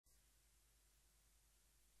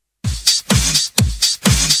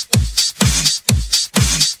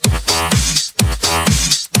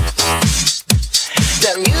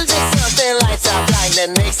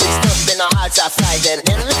blinding, makes it stuff in our hearts are finding.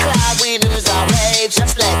 In the cloud we lose our way,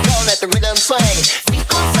 just let go, let the rhythm sway. Feet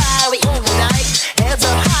on fire, we unite, hands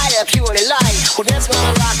up higher, purely light. Who dance on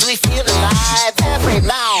the rock, we feel alive every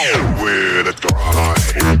night. With a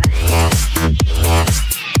drive.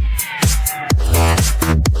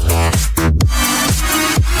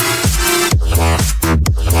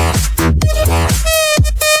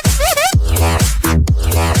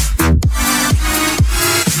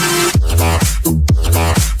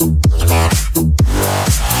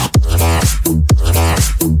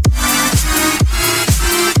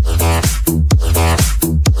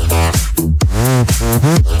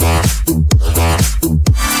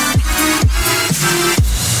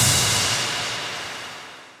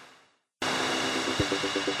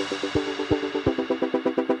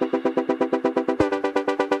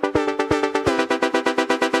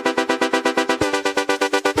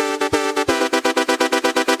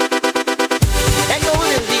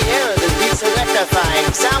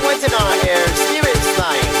 Sound went in our air, spirits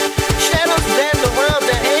flying. Shadows bend the world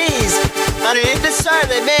to haze underneath the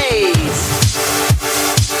silent maze.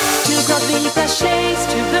 To the beat that shakes,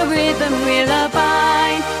 to the rhythm we'll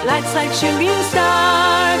abide. Lights like shooting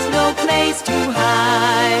stars, no place to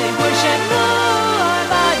hide. Push and pull, our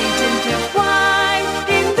bodies intertwine.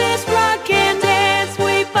 In this rock and dance,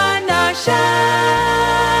 we find our shine.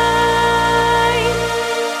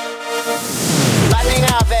 Lightning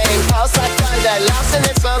our veins, pulse like thunder, lost in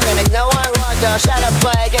this moment, no one wonder. Shadow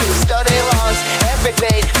play, getting study walls. Every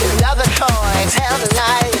beat, another coin. Hell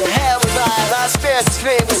tonight, hell was alive. Our spirits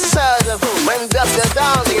scream with souls of when dusk goes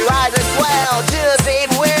down, we rise as well. To the beat,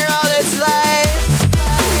 we're all enslaved.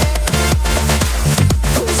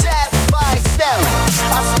 Step by step,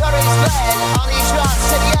 our stories blend. On each rock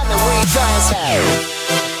to the end, we transcend.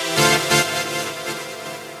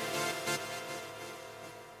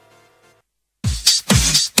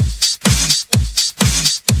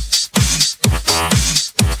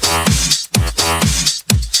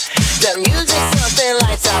 The music, something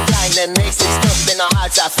lights are blinding, makes it stuff in our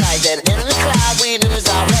hearts are finding. In the cloud we lose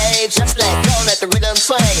our way, just let go, let the rhythm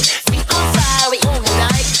sway. Feet on fire, we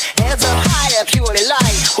unite, hands up higher, purely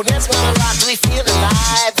light. Who dance on the rock, we feel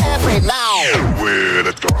alive every night.